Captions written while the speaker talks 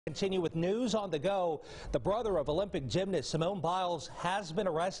Continue with news on the go. The brother of Olympic gymnast Simone Biles has been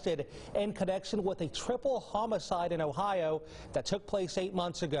arrested in connection with a triple homicide in Ohio that took place 8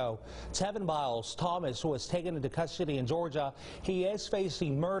 months ago. Tevin Biles Thomas was taken into custody in Georgia. He is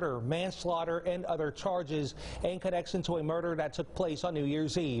facing murder, manslaughter, and other charges in connection to a murder that took place on New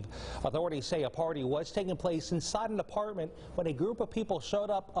Year's Eve. Authorities say a party was taking place inside an apartment when a group of people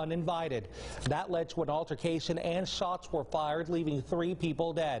showed up uninvited. That led to an altercation and shots were fired, leaving 3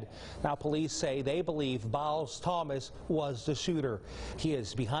 people dead. Now police say they believe Biles Thomas was the shooter. He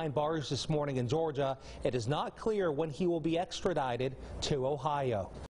is behind bars this morning in Georgia. It is not clear when he will be extradited to Ohio.